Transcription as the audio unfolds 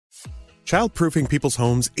Childproofing people's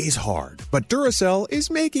homes is hard, but Duracell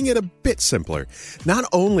is making it a bit simpler. Not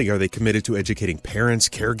only are they committed to educating parents,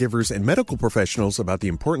 caregivers, and medical professionals about the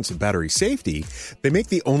importance of battery safety, they make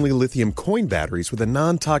the only lithium coin batteries with a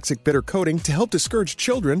non-toxic bitter coating to help discourage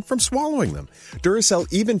children from swallowing them. Duracell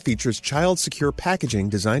even features child-secure packaging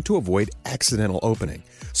designed to avoid accidental opening.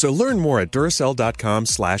 So learn more at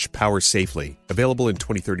Duracell.com/powersafely. Available in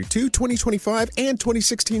 2032, 2025, and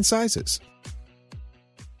 2016 sizes.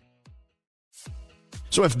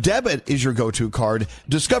 So if debit is your go-to card,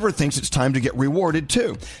 Discover thinks it's time to get rewarded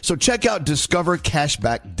too. So check out Discover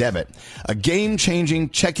Cashback Debit, a game-changing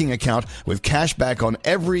checking account with cashback on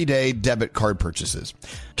everyday debit card purchases.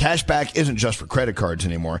 Cashback isn't just for credit cards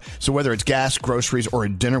anymore, so whether it's gas, groceries, or a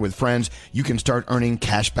dinner with friends, you can start earning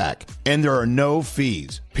cashback. And there are no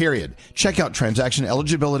fees, period. Check out transaction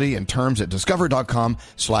eligibility and terms at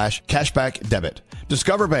discover.com/cashback debit.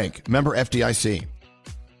 Discover Bank, member FDIC.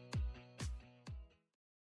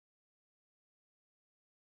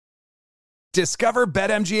 Discover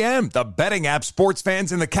BetMGM, the betting app sports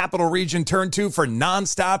fans in the capital region turn to for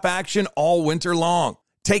nonstop action all winter long.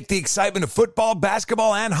 Take the excitement of football,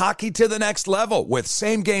 basketball, and hockey to the next level with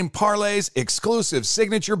same-game parlays, exclusive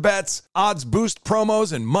signature bets, odds boost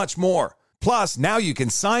promos, and much more. Plus, now you can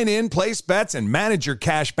sign in, place bets, and manage your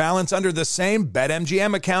cash balance under the same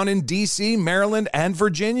BetMGM account in D.C., Maryland, and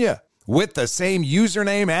Virginia. With the same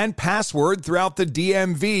username and password throughout the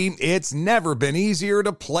DMV, it's never been easier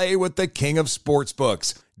to play with the king of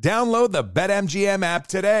sportsbooks. Download the BetMGM app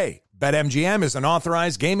today. BetMGM is an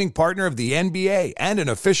authorized gaming partner of the NBA and an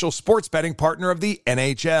official sports betting partner of the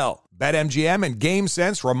NHL. BetMGM and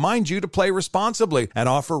GameSense remind you to play responsibly and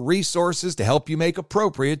offer resources to help you make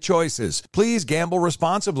appropriate choices. Please gamble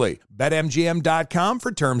responsibly. BetMGM.com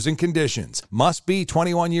for terms and conditions. Must be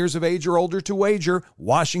 21 years of age or older to wager.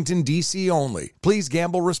 Washington, D.C. only. Please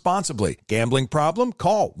gamble responsibly. Gambling problem?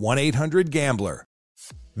 Call 1-800-GAMBLER.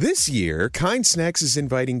 This year, Kind Snacks is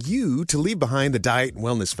inviting you to leave behind the diet and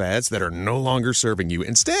wellness fads that are no longer serving you.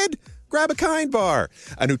 Instead, grab a Kind Bar,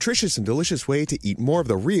 a nutritious and delicious way to eat more of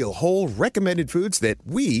the real, whole, recommended foods that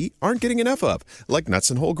we aren't getting enough of, like nuts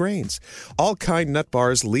and whole grains. All Kind nut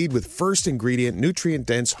bars lead with first ingredient,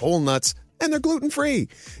 nutrient-dense whole nuts, and they're gluten-free.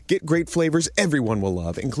 Get great flavors everyone will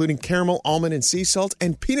love, including caramel, almond, and sea salt,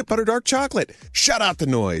 and peanut butter dark chocolate. Shut out the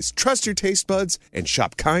noise, trust your taste buds, and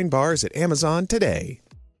shop Kind Bars at Amazon today.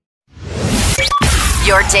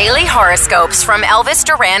 Your daily horoscopes from Elvis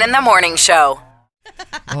Duran in the Morning Show.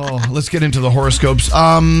 Oh, let's get into the horoscopes.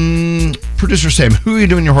 Producer Sam, who are you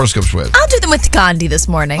doing your horoscopes with? I'll do them with Gandhi this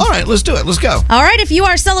morning. All right, let's do it. Let's go. All right, if you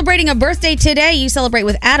are celebrating a birthday today, you celebrate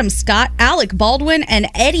with Adam Scott, Alec Baldwin, and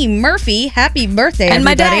Eddie Murphy. Happy birthday, and everybody.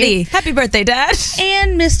 my daddy. Happy birthday, Dad.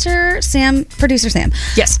 And Mr. Sam, Producer Sam.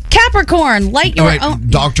 Yes. Capricorn, light your own...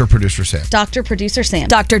 Dr. Producer Sam. Dr. Producer Sam.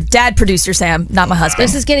 Dr. Dad Producer Sam, not my husband.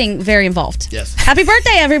 This is getting very involved. Yes. Happy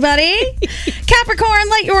birthday, everybody. Capricorn,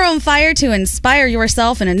 light your own fire to inspire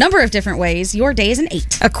yourself in a number of different ways. Your day is an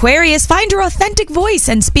 8. Aquarius, find your authentic voice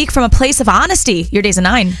and speak from a place of honesty. Your day's a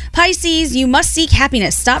 9. Pisces, you must seek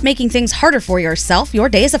happiness. Stop making things harder for yourself. Your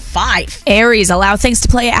day is a 5. Aries, allow things to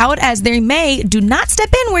play out as they may. Do not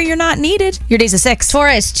step in where you're not needed. Your day's a 6.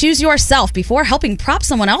 Taurus, choose yourself before helping prop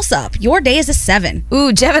someone else up. Your day is a 7.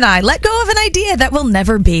 Ooh, Gemini, let go of an idea that will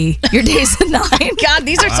never be. Your day's a 9. God,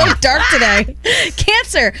 these are so dark today.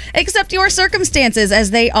 Cancer, accept your circumstances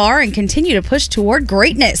as they are and continue to push toward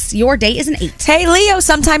greatness. Your day is an 8. Hey, Leo,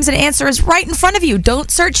 sometimes an answer is right in front of you.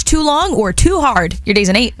 Don't search too long or too hard. Your day's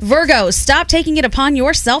an 8. Virgo, stop taking it upon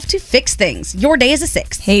yourself to fix things. Your day is a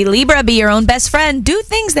 6. Hey, Libra, be your own best friend. Do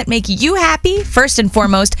things that make you happy. First and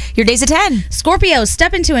foremost, your day's a 10. Scorpio,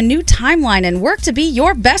 step into a new timeline and work to be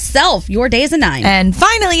your best self. Your day is a 9. And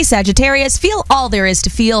finally, Sagittarius, feel all there is to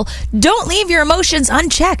feel. Don't leave your emotions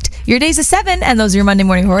unchecked. Your day's a 7, and those are your Monday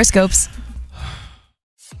morning horoscopes.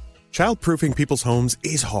 Childproofing people's homes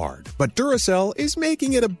is hard, but Duracell is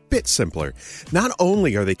making it a bit simpler. Not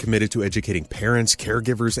only are they committed to educating parents,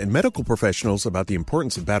 caregivers, and medical professionals about the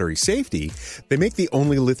importance of battery safety, they make the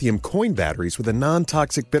only lithium coin batteries with a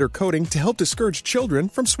non-toxic bitter coating to help discourage children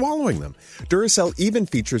from swallowing them. Duracell even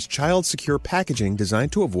features child-secure packaging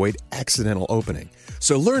designed to avoid accidental opening.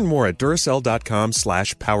 So learn more at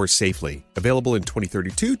Duracell.com/powersafely. Available in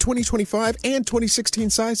 2032, 2025, and 2016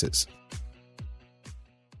 sizes.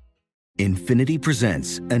 Infinity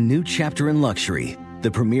presents a new chapter in luxury,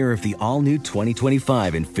 the premiere of the all-new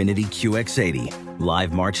 2025 Infinity QX80,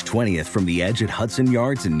 live March 20th from the Edge at Hudson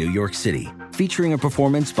Yards in New York City, featuring a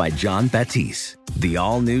performance by John Batiste. The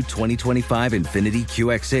all-new 2025 Infiniti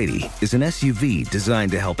QX80 is an SUV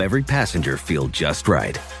designed to help every passenger feel just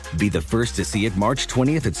right. Be the first to see it March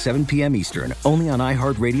 20th at 7 p.m. Eastern, only on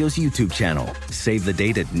iHeartRadio's YouTube channel. Save the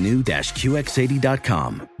date at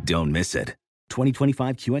new-QX80.com. Don't miss it.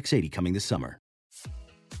 2025 QX80 coming this summer.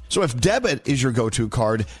 So if debit is your go-to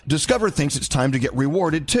card, Discover thinks it's time to get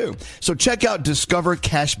rewarded too. So check out Discover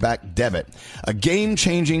Cashback Debit, a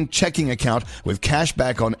game-changing checking account with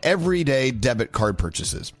cashback on everyday debit card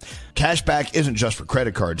purchases. Cashback isn't just for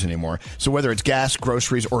credit cards anymore, so whether it's gas,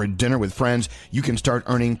 groceries, or a dinner with friends, you can start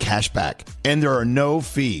earning cashback. And there are no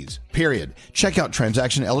fees, period. Check out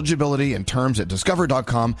transaction eligibility and terms at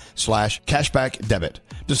discover.com/cashbackdebit.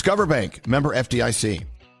 Discover Bank, member FDIC.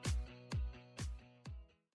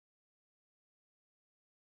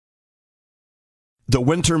 The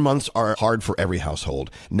winter months are hard for every household.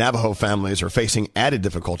 Navajo families are facing added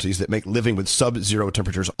difficulties that make living with sub-zero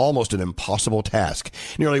temperatures almost an impossible task.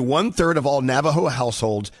 Nearly 1/3 of all Navajo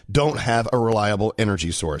households don't have a reliable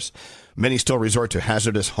energy source. Many still resort to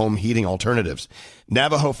hazardous home heating alternatives.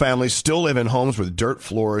 Navajo families still live in homes with dirt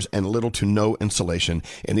floors and little to no insulation,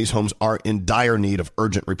 and these homes are in dire need of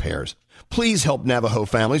urgent repairs. Please help Navajo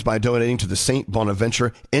families by donating to the St.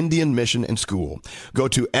 Bonaventure Indian Mission and School. Go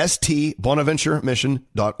to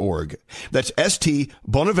stbonaventuremission.org. That's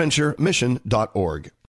stbonaventuremission.org.